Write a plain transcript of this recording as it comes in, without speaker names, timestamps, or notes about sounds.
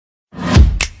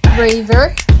braver,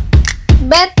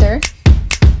 better,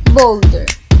 bolder.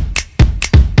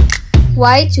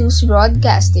 Why choose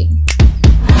broadcasting?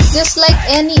 Just like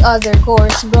any other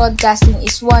course, broadcasting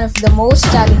is one of the most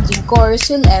challenging courses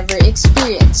you'll ever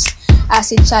experience,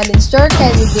 as it challenges your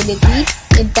credibility,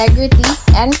 integrity,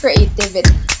 and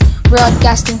creativity.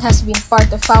 Broadcasting has been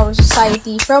part of our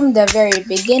society from the very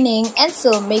beginning and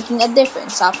still making a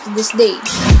difference up to this day.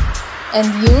 And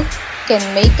you can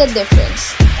make a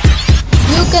difference.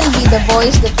 You can be the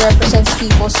voice that represents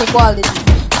people's equality,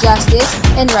 justice,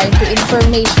 and right to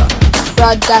information.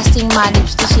 Broadcasting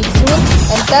managed to see truth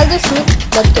and tell the truth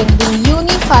that can bring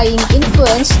unifying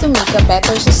influence to make a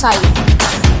better society.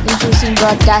 In choosing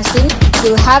broadcasting,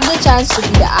 you'll have the chance to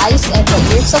be the eyes and the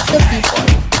ears of the people.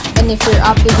 And if you're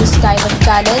up to this kind of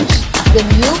challenge, then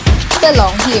you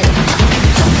belong here.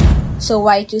 So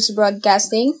why choose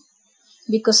broadcasting?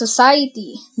 Because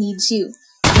society needs you.